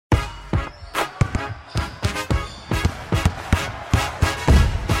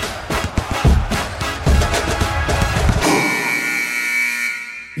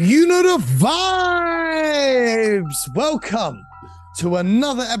Good vibes! Welcome to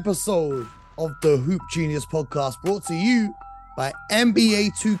another episode of the Hoop Genius podcast brought to you by NBA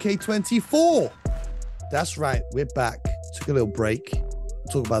 2K24. That's right, we're back. Took a little break. We'll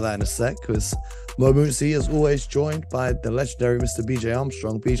talk about that in a sec because Mo Moonsey is always joined by the legendary Mr. BJ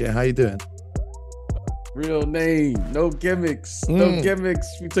Armstrong. BJ, how you doing? Real name, no gimmicks, no gimmicks.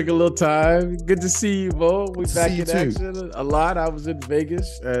 We took a little time. Good to see you, Mo. We back in action a lot. I was in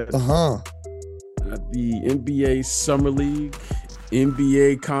Vegas at the NBA Summer League,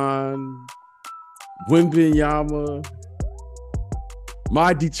 NBA Con, Wembanyama,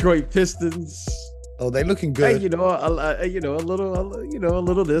 my Detroit Pistons. Oh, they looking good. Hey, a little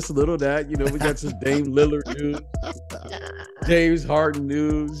this, a little that. We got some Dame Lillard news, James Harden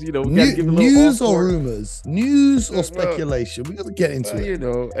news. We got to give a little news or rumors, news or speculation. We got to get into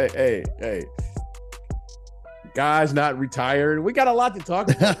it. Hey, guys not retired. We got a lot to talk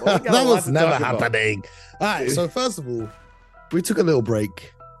about. That was never happening. All right, so first of all, we took a little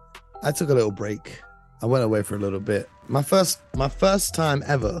break. I took a little break. I went away for a little bit. My first time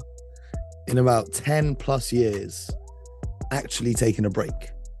ever in about 10 plus years actually taking a break.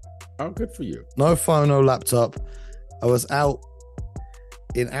 Oh, good for you. No phone, no laptop. I was out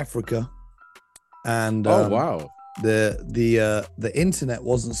in Africa and wow. The internet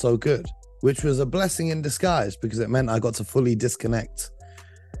wasn't so good, which was a blessing in disguise because it meant I got to fully disconnect.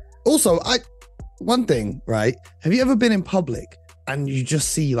 Also, one thing, right? Have you ever been in public and you just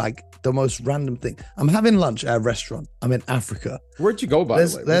see like the most random thing? I'm having lunch at a restaurant. I'm in Africa. Where'd you go, by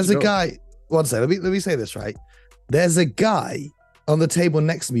the way? There's a guy. One second. Let me say this, right? There's a guy on the table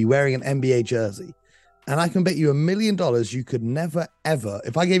next to me wearing an NBA jersey. And I can bet you $1 million you could never, ever,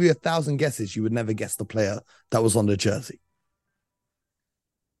 if I gave you 1,000 guesses, you would never guess the player that was on the jersey.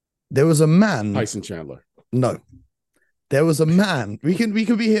 There was a man. Tyson Chandler. No. There was a man. We can be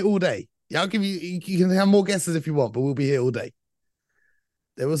here all day. Yeah, I'll give you can have more guesses if you want, but we'll be here all day.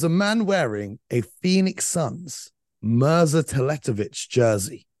 There was a man wearing a Phoenix Suns Mirza Teletovic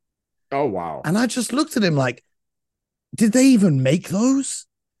jersey. Oh, wow. And I just looked at him like, did they even make those?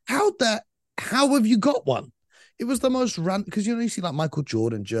 How have you got one? It was the most random, because you see like Michael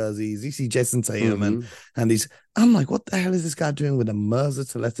Jordan jerseys, you see Jason Tatum and these. I'm like, what the hell is this guy doing with a Mirza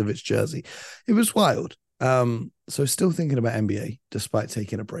Teletovic jersey? It was wild. So still thinking about NBA despite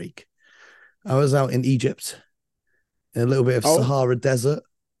taking a break. I was out in Egypt, in a little bit of Sahara Desert,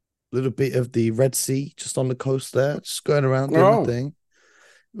 a little bit of the Red Sea, just on the coast there, just going around doing my thing.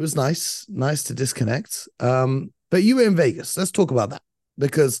 It was nice to disconnect. But you were in Vegas. Let's talk about that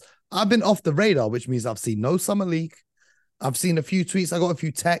because I've been off the radar, which means I've seen no summer league. I've seen a few tweets. I got a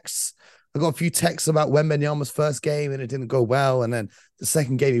few texts. about Wembanyama's first game and it didn't go well. And then the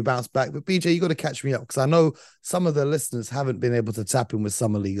second game he bounced back. But BJ, you got to catch me up because I know some of the listeners haven't been able to tap in with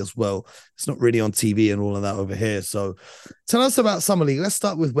summer league as well. It's not really on TV and all of that over here. So tell us about summer league. Let's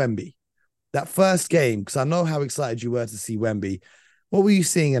start with Wemby. That first game, because I know how excited you were to see Wemby. What were you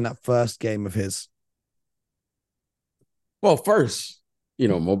seeing in that first game of his? Well, first,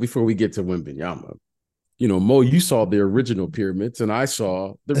 Mo, before we get to Wembanyama, Mo, you saw the original pyramids and I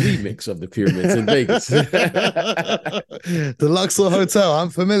saw the remix of the pyramids in Vegas. The Luxor Hotel. I'm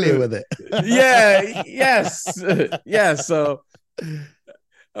familiar with it. Yes. So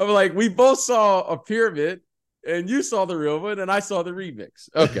I'm like, we both saw a pyramid and you saw the real one and I saw the remix.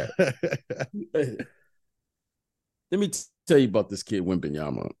 Okay. Let me tell you about this kid,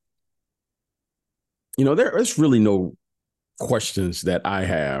 Wembanyama. There's really no questions that I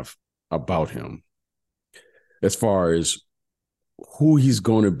have about him as far as who he's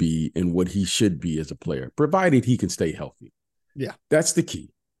going to be and what he should be as a player, provided he can stay healthy. Yeah. That's the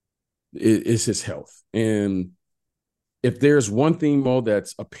key, is his health. And if there's one thing, Mo,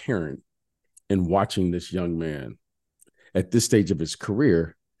 that's apparent in watching this young man at this stage of his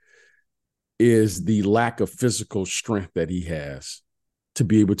career is the lack of physical strength that he has to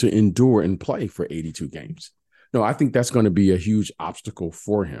be able to endure and play for 82 games. No, I think that's going to be a huge obstacle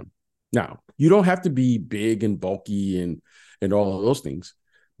for him. Now, you don't have to be big and bulky and all of those things,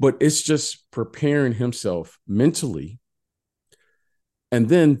 but it's just preparing himself mentally and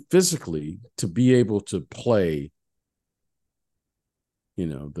then physically to be able to play,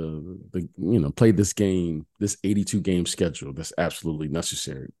 play this game, this 82 game schedule that's absolutely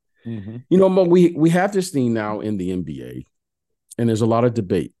necessary. Mm-hmm. Mo, we have this thing now in the NBA, and there's a lot of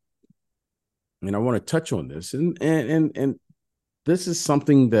debate. And I want to touch on this. And this is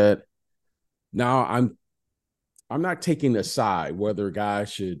something that now I'm not taking a side whether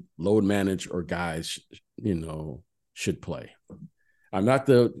guys should load manage or guys, should play. I'm not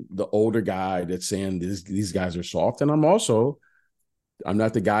the older guy that's saying these guys are soft. And I'm also I'm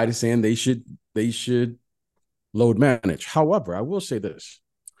not the guy to saying they should load manage. However, I will say this.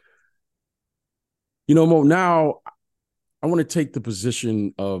 Mo, now I want to take the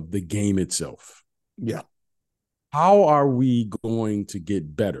position of the game itself. Yeah. How are we going to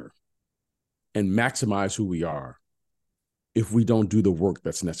get better and maximize who we are if we don't do the work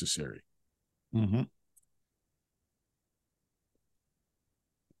that's necessary? Mm-hmm.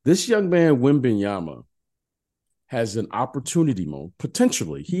 This young man, Wembanyama, has an opportunity, Mo.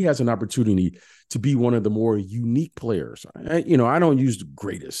 Potentially, he has an opportunity to be one of the more unique players. I don't use the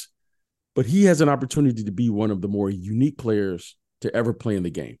greatest, but he has an opportunity to be one of the more unique players to ever play in the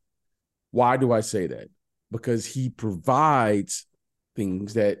game. Why do I say that? Because he provides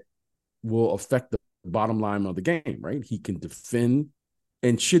things that will affect the bottom line of the game, right? He can defend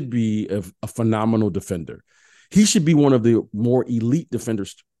and should be a phenomenal defender. He should be one of the more elite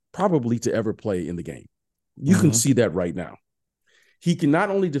defenders probably to ever play in the game. You can see that right now. He can not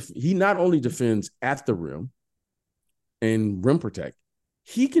only defends at the rim and rim protect,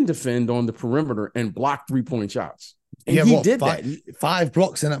 he can defend on the perimeter and block 3-point shots. And he did that. 5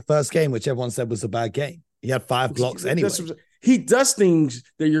 blocks in that first game, which everyone said was a bad game. He had 5 blocks anyway. He does things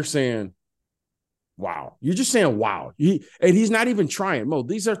that you're saying, wow. You're just saying, wow. And he's not even trying. Mo,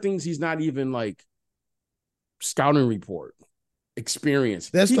 these are things he's not even like scouting report experience.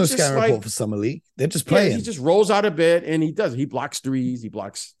 There's no scouting report for Summer League. They're just playing. He just rolls out of bed and he does. He blocks threes. He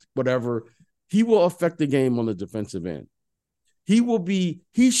blocks whatever. He will affect the game on the defensive end.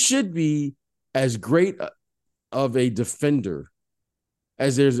 He should be as great of a defender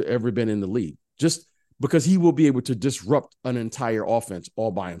as there's ever been in the league, just because he will be able to disrupt an entire offense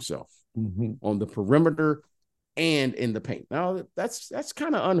all by himself on the perimeter and in the paint. Now, that's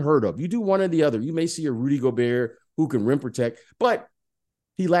kind of unheard of. You do one or the other. You may see a Rudy Gobert who can rim protect, but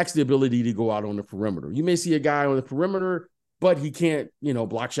he lacks the ability to go out on the perimeter. You may see a guy on the perimeter, but he can't,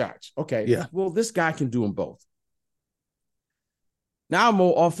 block shots. Okay. Yeah. Well, this guy can do them both. Now,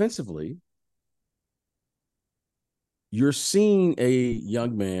 more offensively, you're seeing a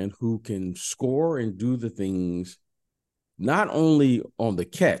young man who can score and do the things not only on the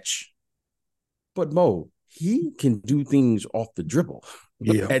catch, but Mo, he can do things off the dribble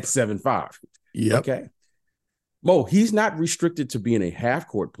at 7'5". Yep. Okay. Mo, he's not restricted to being a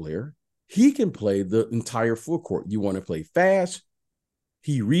half-court player. He can play the entire full court. You want to play fast,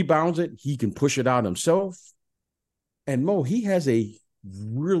 he rebounds it, he can push it out himself. And Mo, he has a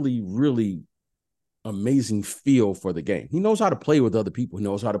really, really amazing feel for the game. He knows how to play with other people. He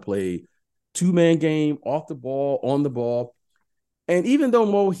knows how to play two-man game, off the ball, on the ball. And even though,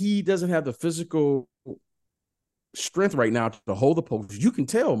 Mo, he doesn't have the physical strength right now to hold the post, you can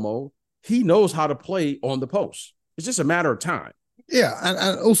tell, Mo, he knows how to play on the post. It's just a matter of time. Yeah,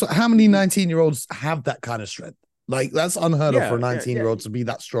 and also, how many 19-year-olds have that kind of strength? Like, that's unheard of for a 19-year-old to be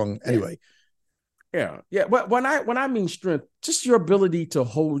that strong anyway. Yeah. But when I mean strength, just your ability to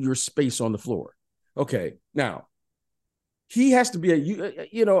hold your space on the floor. Okay, now, he has to be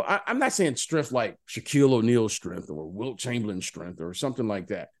I'm not saying strength like Shaquille O'Neal's strength or Wilt Chamberlain's strength or something like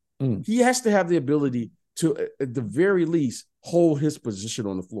that. He has to have the ability to, at the very least, hold his position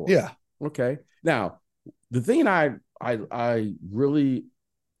on the floor. Yeah. Okay. Now, the thing I really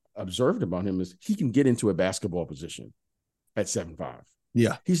observed about him is he can get into a basketball position at 7'5".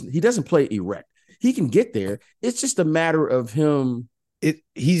 Yeah. He doesn't play erect. He can get there. It's just a matter of him.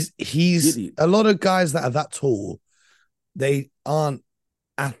 He's a lot of guys that are that tall, they aren't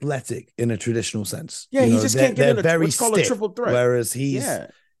athletic in a traditional sense. Yeah, he just can't get in what's called a triple threat. Whereas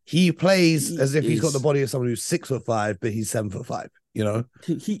he plays as if he's got the body of someone who's 6'5", but he's 7'5".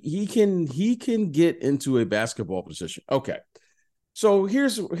 He can get into a basketball position. Okay, so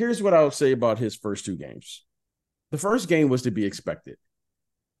here's what I would say about his first 2 games. The first game was to be expected.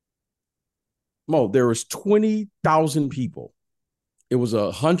 Mo, there was 20,000 people. It was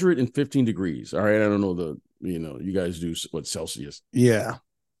 115 degrees. All right, I don't know you guys do what Celsius. Yeah.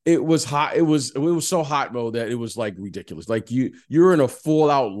 It was hot. It was so hot, Mo, that it was like ridiculous. Like you're in a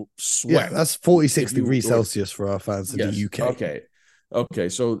full out sweat. Yeah, that's 46 degrees Celsius for our fans in the UK. Okay.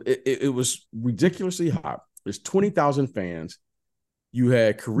 So it was ridiculously hot. There's 20,000 fans. You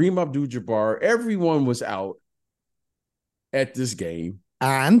had Kareem Abdul-Jabbar. Everyone was out at this game.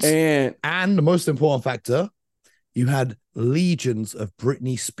 And the most important factor, you had legions of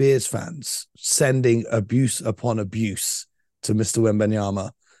Britney Spears fans sending abuse upon abuse to Mr. Wembanyama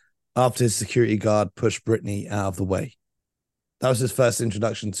after his security guard pushed Britney out of the way. That was his first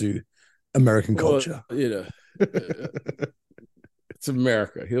introduction to American culture. It's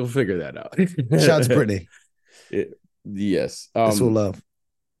America. He'll figure that out. Shout out to Britney. Yes. It's all love.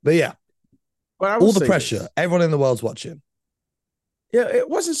 But yeah, all the pressure. Everyone in the world's watching. Yeah, it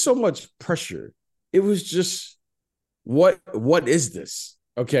wasn't so much pressure. It was just what is this?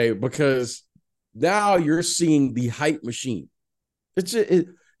 Okay, because now you're seeing the hype machine.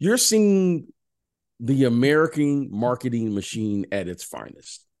 You're seeing the American marketing machine at its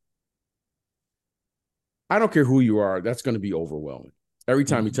finest. I don't care who you are, that's going to be overwhelming. Every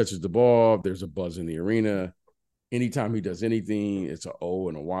time he touches the ball, there's a buzz in the arena. Anytime he does anything, it's a oh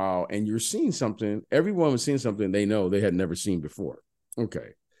and a wow. And you're seeing something. Everyone was seeing something they know they had never seen before.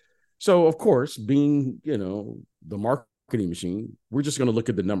 Okay. So, of course, being, the marketing machine, we're just going to look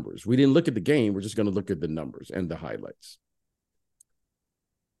at the numbers. We didn't look at the game. We're just going to look at the numbers and the highlights.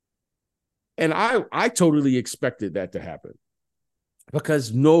 And I totally expected that to happen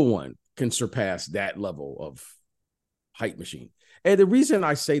because no one can surpass that level of hype machine. And the reason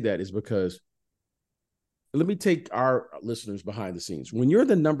I say that is because let me take our listeners behind the scenes. When you're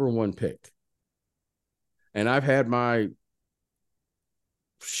the number one pick, and I've had my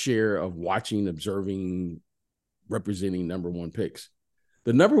share of watching, observing, representing number one picks,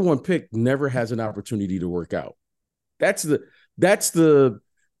 the number one pick never has an opportunity to work out. That's the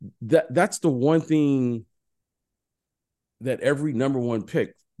one thing that every number one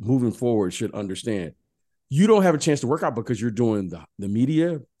pick moving forward should understand. You don't have a chance to work out because you're doing the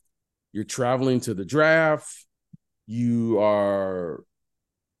media, you're traveling to the draft, you don't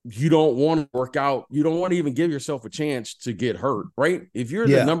want to work out, you don't want to even give yourself a chance to get hurt, right? If you're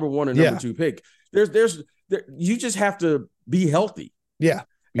the number one or number two pick, you just have to be healthy. Yeah.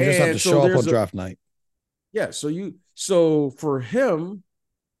 You just have to show up on draft night. Yeah. So for him,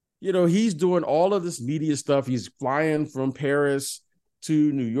 he's doing all of this media stuff. He's flying from Paris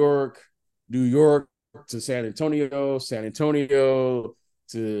to New York to San Antonio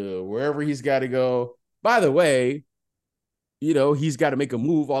to wherever he's got to go. By the way, he's got to make a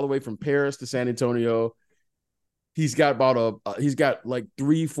move all the way from Paris to San Antonio. He's got he's got like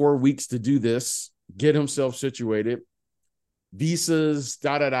 3-4 weeks to do this, get himself situated, visas,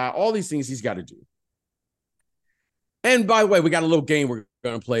 all these things he's got to do. And by the way, we got a little game we're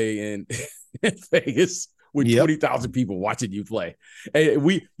going to play in Vegas with 20,000 people watching you play.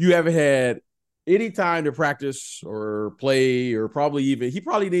 And you haven't had any time to practice or play, or he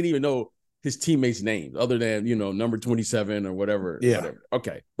probably didn't even know his teammates' names other than, number 27 or whatever. Yeah. Whatever.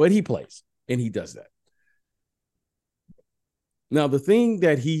 Okay. But he plays and he does that. Now, the thing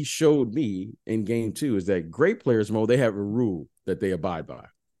that he showed me in game 2 is that great players, Mo, they have a rule that they abide by.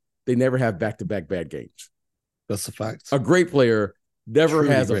 They never have back-to-back bad games. That's a fact. A great player never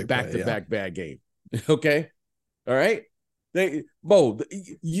has a back-to-back bad game. Okay? All right?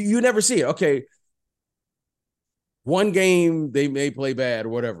 You never see it. Okay. One game, they may play bad or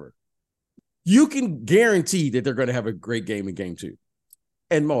whatever. You can guarantee that they're going to have a great game in game 2.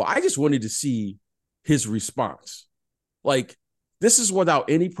 And Mo, I just wanted to see his response. Like, this is without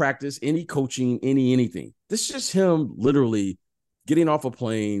any practice, any coaching, anything. This is just him literally getting off a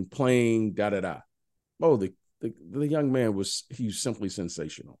plane, playing, Oh, the young man was simply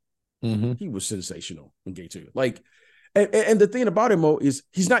sensational. Mm-hmm. He was sensational in game 2. Like, and the thing about him, Mo, is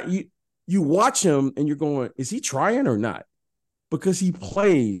he's not, you watch him and you're going, is he trying or not? Because he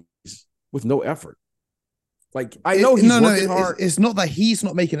plays with no effort. Like, I know he's working hard. It's not that he's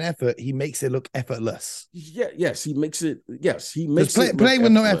not making an effort. He makes it look effortless. Yeah, yes, he makes it. Yes, he makes it. Playing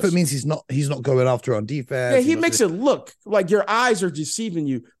with no effort means he's not going after on defense. Yeah, he makes it look like your eyes are deceiving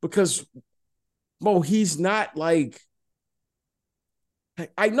you because, Mo, he's not like.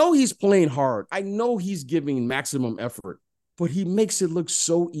 I know he's playing hard. I know he's giving maximum effort, but he makes it look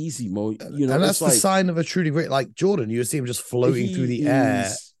so easy, Mo. And that's the sign of a truly great, like Jordan. You see him just floating through the air.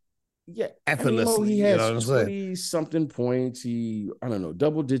 Yeah, effortlessly. He has 20-something points.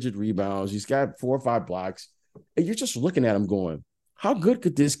 Double-digit rebounds. He's got 4 or 5 blocks. And you're just looking at him going, how good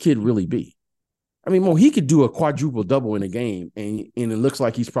could this kid really be? I mean, Mo, he could do a quadruple double in a game, and it looks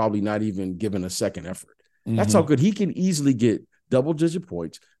like he's probably not even given a second effort. Mm-hmm. That's how good he can easily get double-digit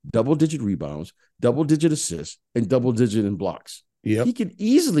points, double-digit rebounds, double-digit assists, and double-digit in blocks. Yep. He could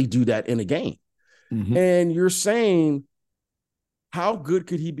easily do that in a game. Mm-hmm. And you're saying, how good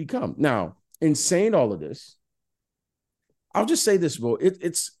could he become? Now, in saying all of this, I'll just say this, Mo.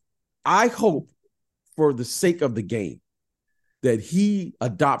 I hope for the sake of the game that he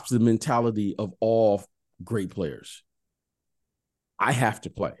adopts the mentality of all great players. I have to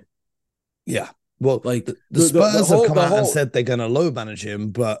play. Yeah. Well, like the Spurs have come out and said they're going to load manage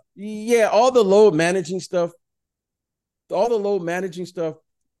him, but yeah, all the load managing stuff, I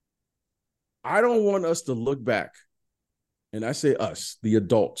don't want us to look back. And I say us, the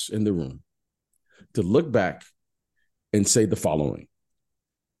adults in the room, to look back and say the following.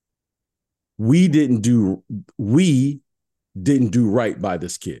 We didn't do right by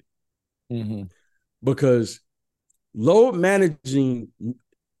this kid. Mm-hmm. Because load managing,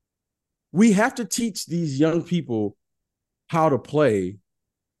 we have to teach these young people how to play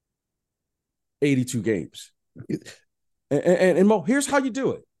 82 games. And Mo, here's how you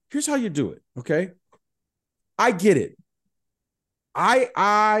do it. Here's how you do it. Okay. I get it.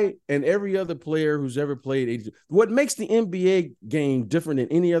 I and every other player who's ever played 82. What makes the NBA game different than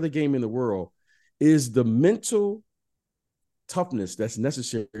any other game in the world is the mental toughness that's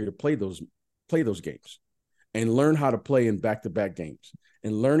necessary to play those games and learn how to play in back-to-back games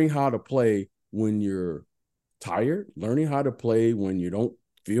and learning how to play when you're tired, learning how to play when you don't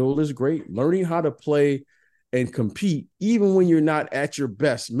feel as great, learning how to play and compete even when you're not at your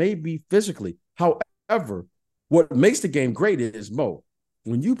best, maybe physically. However, what makes the game great is, Mo,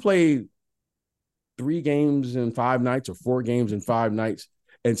 when you play 3 games in 5 nights or 4 games in 5 nights,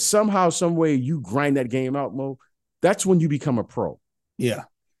 and somehow, some way you grind that game out, Mo, that's when you become a pro. Yeah.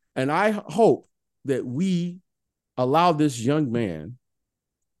 And I hope that we allow this young man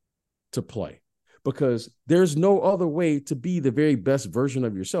to play, because there's no other way to be the very best version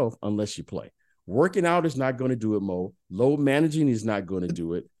of yourself unless you play. Working out is not going to do it, Mo. Load managing is not going to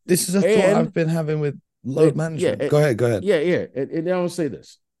do it. This is a thought I've been having with load management. Go ahead. Yeah. And I'll say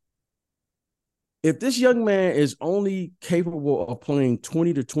this. If this young man is only capable of playing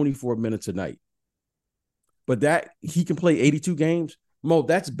 20 to 24 minutes a night, but that he can play 82 games, Mo,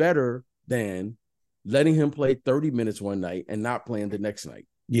 that's better than letting him play 30 minutes one night and not playing the next night.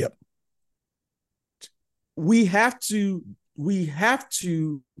 Yep. We have to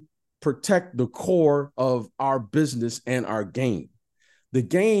protect the core of our business and our game. The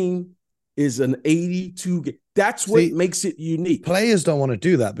game is an 82. That's what makes it unique. Players don't want to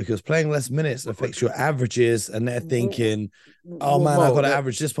do that because playing less minutes affects your averages, and they're thinking, "Oh man, I've got to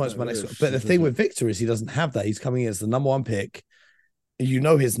average this points my next." But the thing with Victor is he doesn't have that. He's coming in as the number 1 pick. You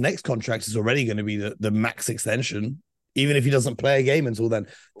know his next contract is already going to be the max extension, even if he doesn't play a game until then.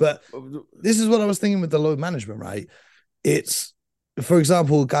 But this is what I was thinking with the load management, right? It's, for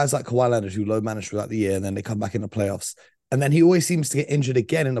example, guys like Kawhi Leonard who load manage throughout the year and then they come back in the playoffs. And then he always seems to get injured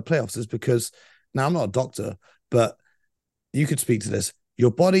again in the playoffs. Is because, now I'm not a doctor, but you could speak to this.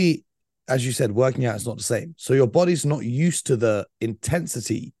 Your body, as you said, working out is not the same. So your body's not used to the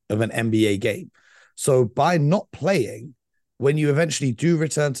intensity of an NBA game. So by not playing, when you eventually do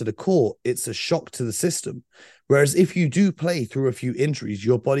return to the court, it's a shock to the system. Whereas if you do play through a few injuries,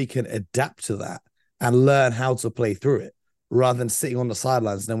 your body can adapt to that and learn how to play through it rather than sitting on the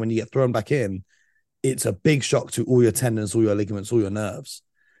sidelines. And then when you get thrown back in, it's a big shock to all your tendons, all your ligaments, all your nerves.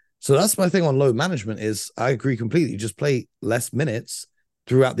 So that's my thing on load management is I agree completely. Just play less minutes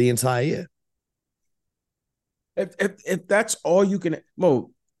throughout the entire year. If that's all you can,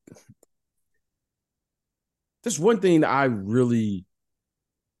 Mo, there's one thing that I really,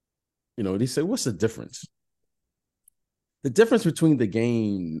 they say, what's the difference? The difference between the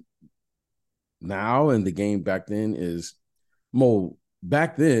game now and the game back then is, Mo,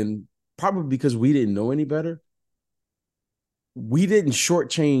 back then, probably because we didn't know any better, we didn't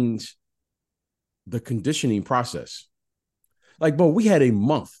shortchange the conditioning process. Like, Mo, we had a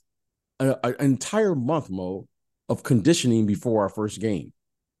month, an entire month, Mo, of conditioning before our first game.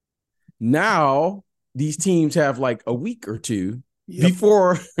 Now, these teams have like a week or two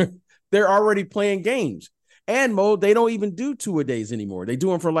before they're already playing games. And, Mo, they don't even do 2-a-days anymore. They do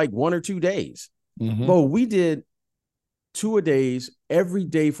them for like 1 or 2 days. Mm-hmm. Mo, we did 2-a-days every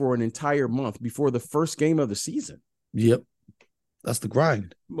day for an entire month before the first game of the season. Yep. That's the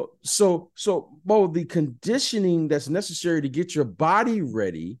grind. So, Mo, the conditioning that's necessary to get your body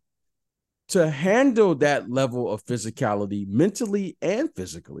ready to handle that level of physicality, mentally and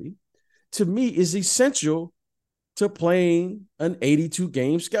physically, to me is essential to playing an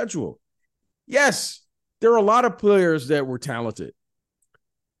 82-game schedule. Yes, there are a lot of players that were talented.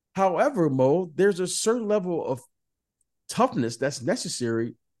 However, Mo, there's a certain level of toughness that's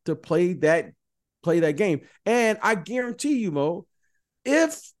necessary to play that game. And I guarantee you, Mo,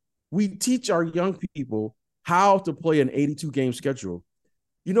 if we teach our young people how to play an 82-game schedule,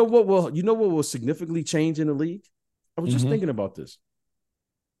 you know what will significantly change in the league? I was just thinking about this.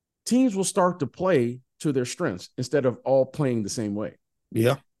 Teams will start to play to their strengths instead of all playing the same way.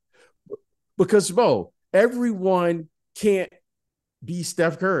 Yeah. Because, Mo, everyone can't be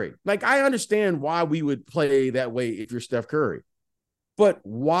Steph Curry. Like, I understand why we would play that way if you're Steph Curry. But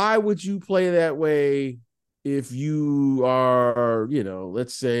why would you play that way if you are,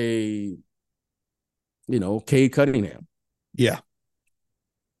 let's say, Cade Cunningham? Yeah.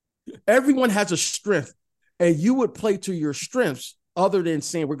 Everyone has a strength, and you would play to your strengths other than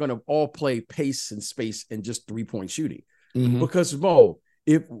saying we're going to all play pace and space and just 3-point shooting. Because Mo,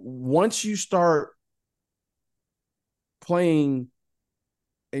 if once you start playing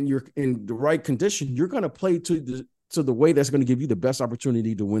and you're in the right condition, you're going to play to the way that's going to give you the best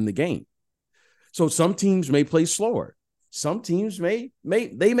opportunity to win the game. So some teams may play slower. Some teams may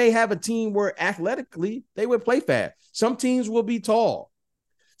have a team where athletically they would play fast. Some teams will be tall.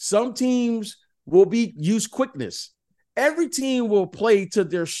 Some teams will use quickness. Every team will play to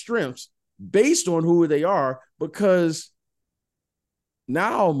their strengths based on who they are, because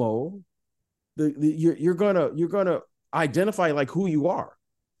now, Mo, you're gonna identify like who you are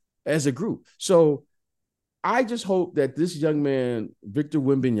as a group. So I just hope that this young man, Victor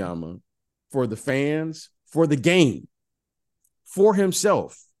Wembanyama, for the fans, for the game, for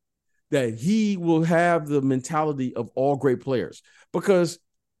himself, that he will have the mentality of all great players. Because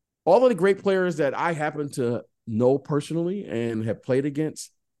all of the great players that I happen to know personally and have played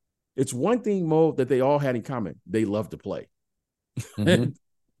against, it's one thing, Mo, that they all had in common. They love to play.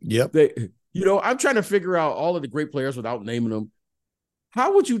 Yep. I'm trying to figure out all of the great players without naming them.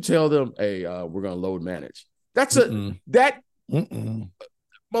 How would you tell them, hey, we're going to load manage? That's that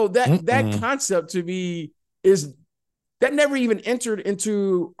concept to me is that never even entered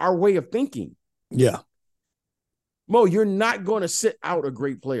into our way of thinking. Yeah. Mo, you're not going to sit out a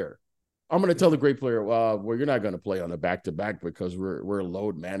great player. I'm going to tell the great player, well, you're not going to play on a back-to-back because we're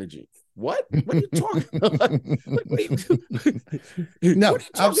load managing. What? What are you talking about? No,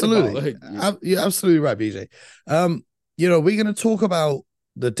 absolutely. You're absolutely right, BJ. We're going to talk about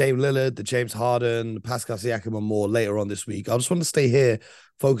the Dame Lillard, the James Harden, the Pascal Siakam and more later on this week. I just want to stay here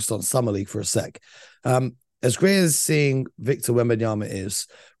focused on Summer League for a sec. As great as seeing Victor Wembanyama is,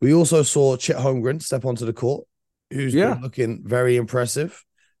 we also saw Chet Holmgren step onto the court, who's been looking very impressive.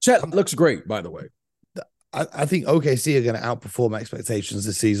 Chet looks great, by the way. I think OKC are going to outperform expectations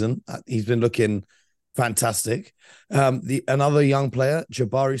this season. He's been looking fantastic. Another young player,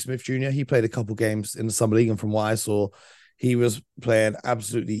 Jabari Smith Jr., he played a couple games in the Summer League, and from what I saw, he was playing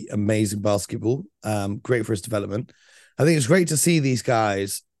absolutely amazing basketball. Great for his development. I think it's great to see these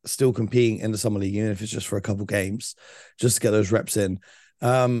guys still competing in the Summer League, even if it's just for a couple games, just to get those reps in.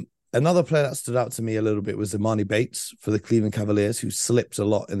 Another player that stood out to me a little bit was Imani Bates for the Cleveland Cavaliers, who slipped a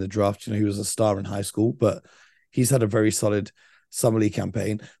lot in the draft. He was a star in high school, but he's had a very solid Summer League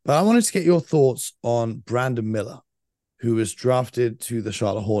campaign. But I wanted to get your thoughts on Brandon Miller, who was drafted to the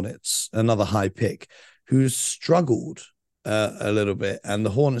Charlotte Hornets, another high pick, who's struggled a little bit, and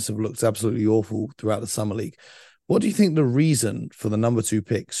the Hornets have looked absolutely awful throughout the Summer League. What do you think the reason for the number 2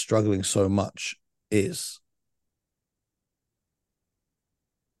 pick struggling so much is?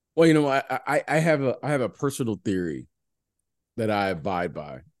 Well, I have a personal theory that I abide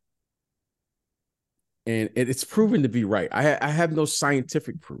by, and it's proven to be right. I have no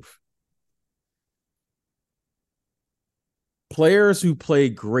scientific proof. Players who play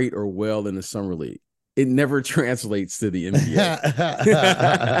great or well in the Summer League, it never translates to the NBA.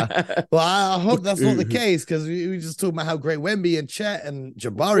 Well, I hope that's not the case, because we just talking about how great Wemby and Chet and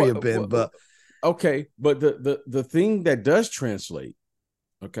Jabari have been. But okay, but the thing that does translate.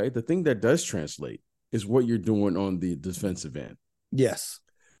 Okay, the thing that does translate is what you're doing on the defensive end. Yes.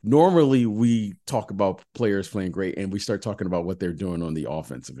 Normally, we talk about players playing great, and we start talking about what they're doing on the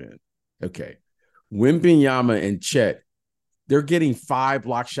offensive end. Okay. Wembanyama and Chet, they're getting 5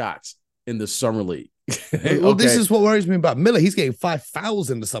 block shots in the Summer League. Well, this is what worries me about Miller. He's getting 5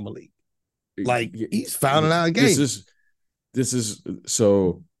 fouls in the Summer League. Like, he's fouling out a game. This is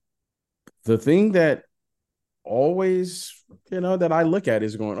so the thing that always, that I look at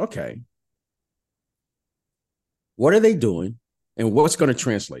is going, okay, what are they doing and what's going to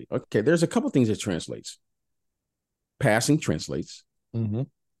translate? Okay, there's a couple things that translates. Passing translates.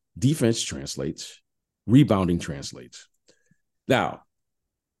 Defense translates. Rebounding translates. Now,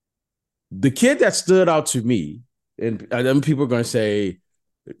 the kid that stood out to me, and people are going to say,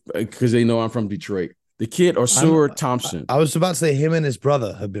 because they know I'm from Detroit, the kid, Osur Thompson. I was about to say him and his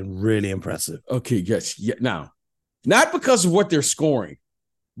brother have been really impressive. Okay, yes. Yeah. Now, not because of what they're scoring.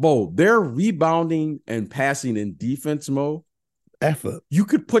 Bo, they're rebounding and passing in defense mode. Effort. You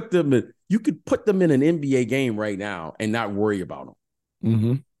could put them in an NBA game right now and not worry about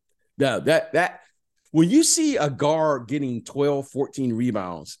them. That when you see a guard getting 12, 14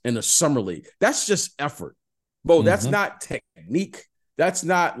 rebounds in the Summer League, that's just effort. Bo, that's not technique. That's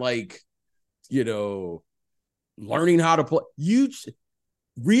not like, learning how to play. You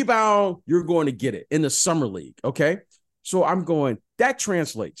rebound, you're going to get it in the Summer League, okay? So I'm going, that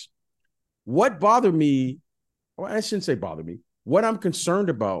translates. What bothered me, well, I shouldn't say bother me. What I'm concerned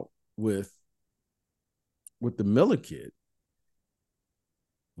about with the Miller kid,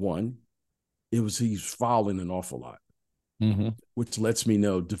 one, he's fouling an awful lot. which lets me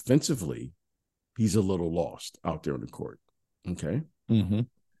know defensively he's a little lost out there on the court. Okay.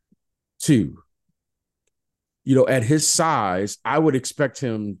 Two, at his size, I would expect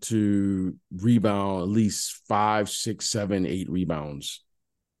him to rebound at least 5, 6, 7, 8 rebounds.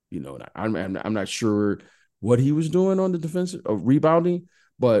 I'm not sure what he was doing on the defensive rebounding,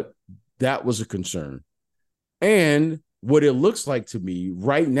 but that was a concern. And what it looks like to me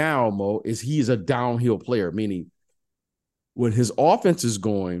right now, Mo, is he is a downhill player, meaning when his offense is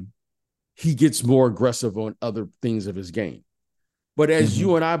going, he gets more aggressive on other things of his game. But as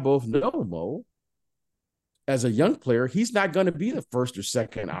you and I both know, Mo, as a young player, he's not going to be the first or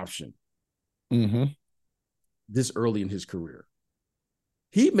second option this early in his career.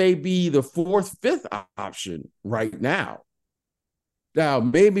 He may be the fourth, fifth option right now. Now,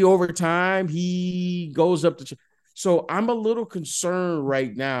 maybe over time, he goes up to... So I'm a little concerned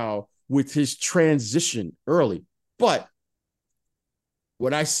right now with his transition early. But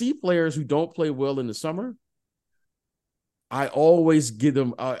when I see players who don't play well in the summer, I always give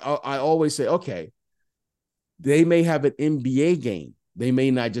them... I always say, okay, they may have an NBA game. They may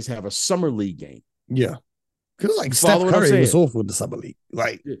not just have a summer league game. Yeah. Because like Steph Curry was awful in the summer league.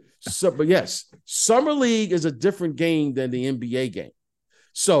 Right. But yes, summer league is a different game than the NBA game.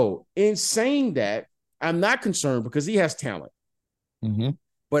 So in saying that, I'm not concerned because he has talent.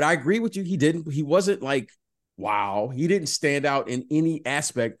 But I agree with you. He wasn't like, wow. He didn't stand out in any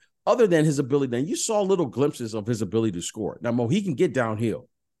aspect other than his ability. And you saw little glimpses of his ability to score. Now, Mo, he can get downhill.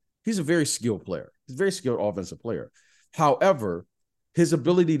 He's a very skilled player. He's a very skilled offensive player. However, his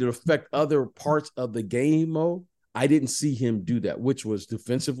ability to affect other parts of the game, Mo, I didn't see him do that, which was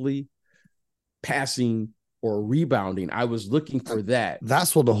defensively, passing, or rebounding. I was looking for that.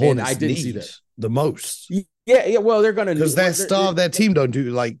 That's what the Hornets I didn't see that the most. Yeah. Well, they're gonna because their star of their team don't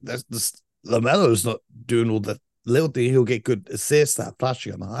do like that's LaMelo's not doing all the little thing. He'll get good assists, that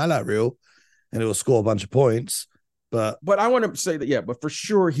flashing on the highlight reel, and he'll score a bunch of points. But I want to say that, yeah. But for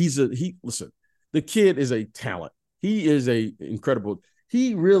sure, listen. The kid is a talent. He is a incredible.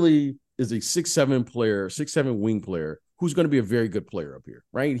 He really is a 6'7" player, 6'7" wing player who's going to be a very good player up here,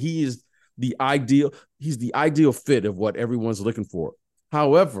 right? He's the ideal fit of what everyone's looking for.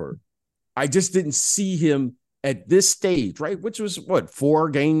 However, I just didn't see him at this stage, right? Which was 4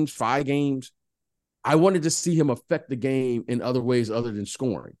 games, 5 games. I wanted to see him affect the game in other ways other than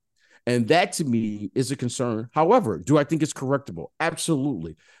scoring. And that to me is a concern. However, do I think it's correctable?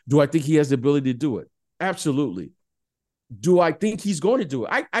 Absolutely. Do I think he has the ability to do it? Absolutely. Do I think he's going to do it?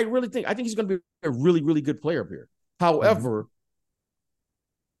 I think he's going to be a really, really good player up here. However,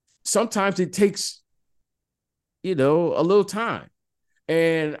 sometimes it takes, a little time.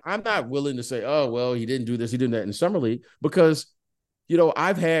 And I'm not willing to say, oh, well, he didn't do this, he did that in summer league, because,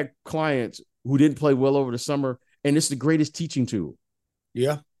 I've had clients who didn't play well over the summer, and it's the greatest teaching tool.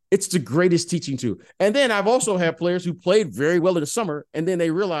 Yeah. It's the greatest teaching tool. And then I've also had players who played very well in the summer, and then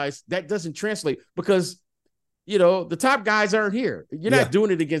they realize that doesn't translate because, the top guys aren't here. You're not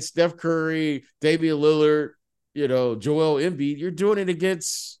doing it against Steph Curry, Damian Lillard, Joel Embiid. You're doing it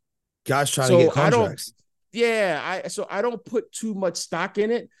against guys trying to get contracts. So I don't put too much stock in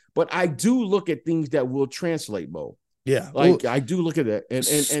it, but I do look at things that will translate, Mo. Yeah. I do look at that.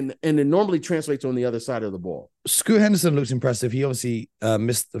 And it normally translates on the other side of the ball. Scoot Henderson looks impressive. He obviously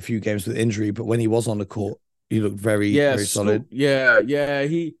missed a few games with injury, but when he was on the court, he looked very solid. Yeah.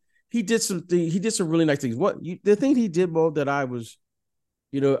 He did some really nice things. The thing he did, Mo, that I was,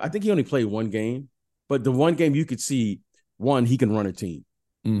 I think he only played one game, but the one game you could see, one, he can run a team.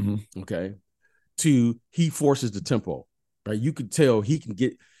 Okay. 2, he forces the tempo, right? You could tell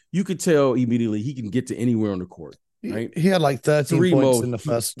immediately he can get to anywhere on the court. Right? He had like 13 points in the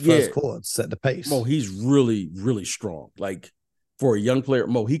first quarter to set the pace. Mo, he's really, really strong. Like for a young player,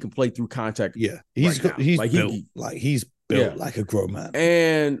 Mo, he can play through contact. Yeah, he's built like a grown man.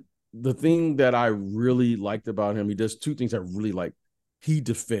 And the thing that I really liked about him, he does 2 things I really like. He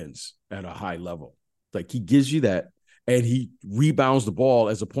defends at a high level. Like he gives you that, and he rebounds the ball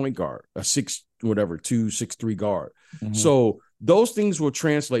as a point guard, a 6'3" guard. So those things will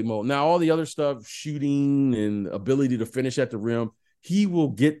translate, Mo. Now, all the other stuff, shooting and ability to finish at the rim, he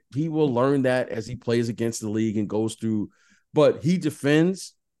will learn that as he plays against the league and goes through. But he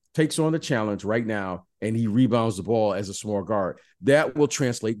defends, takes on the challenge right now, and he rebounds the ball as a small guard. That will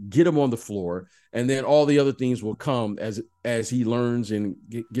translate, get him on the floor, and then all the other things will come as he learns and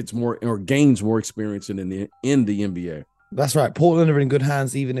gets more or gains more experience in the NBA. That's right. Portland are in good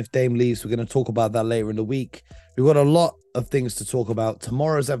hands, even if Dame leaves. We're going to talk about that later in the week. We've got a lot of things to talk about.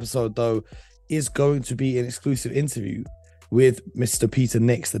 Tomorrow's episode, though, is going to be an exclusive interview with Mr. Peter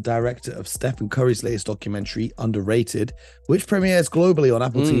Nix, the director of Stephen Curry's latest documentary, Underrated, which premieres globally on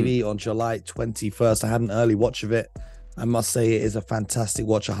Apple TV on July 21st. I had an early watch of it. I must say it is a fantastic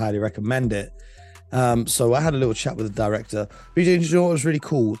watch. I highly recommend it. So I had a little chat with the director. BJ, you know what was really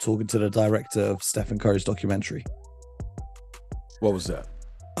cool talking to the director of Stephen Curry's documentary? What was that?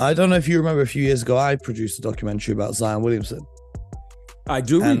 I don't know if you remember a few years ago, I produced a documentary about Zion Williamson. I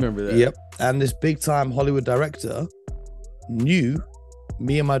do remember that. Yep. And this big time Hollywood director knew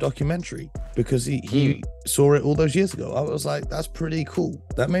me and my documentary because he saw it all those years ago. I was like, that's pretty cool.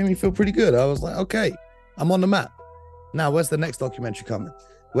 That made me feel pretty good. I was like, okay, I'm on the map. Now, where's the next documentary coming?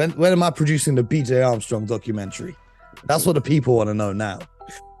 When am I producing the BJ Armstrong documentary? That's what the people want to know now.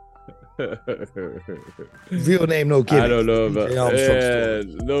 Real name, no gimmicks. I don't know about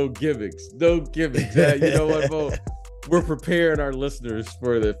no gimmicks. No gimmicks. You know what, Bo? We're preparing our listeners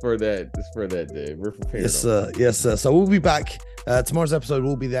for that day. We're prepared. Yes, sir. So we'll be back. Tomorrow's episode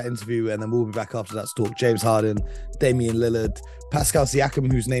will be that interview, and then we'll be back after that to talk James Harden, Damian Lillard, Pascal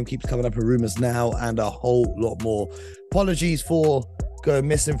Siakam, whose name keeps coming up in rumors now, and a whole lot more. Apologies for going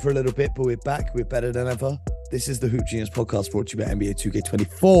missing for a little bit, but we're back. We're better than ever. This is the Hoop Genius podcast brought to you by NBA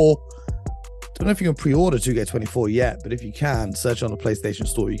 2K24. Don't know if you can pre-order 2K24 yet, but if you can, search on the PlayStation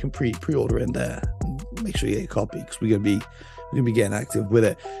Store. You can pre-order in there. Make sure you get a copy because we're gonna be getting active with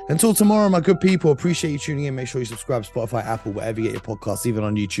it. Until tomorrow, my good people, appreciate you tuning in. Make sure you subscribe Spotify, Apple, wherever you get your podcasts, even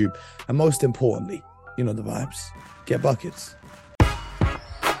on YouTube. And most importantly, you know the vibes. Get buckets.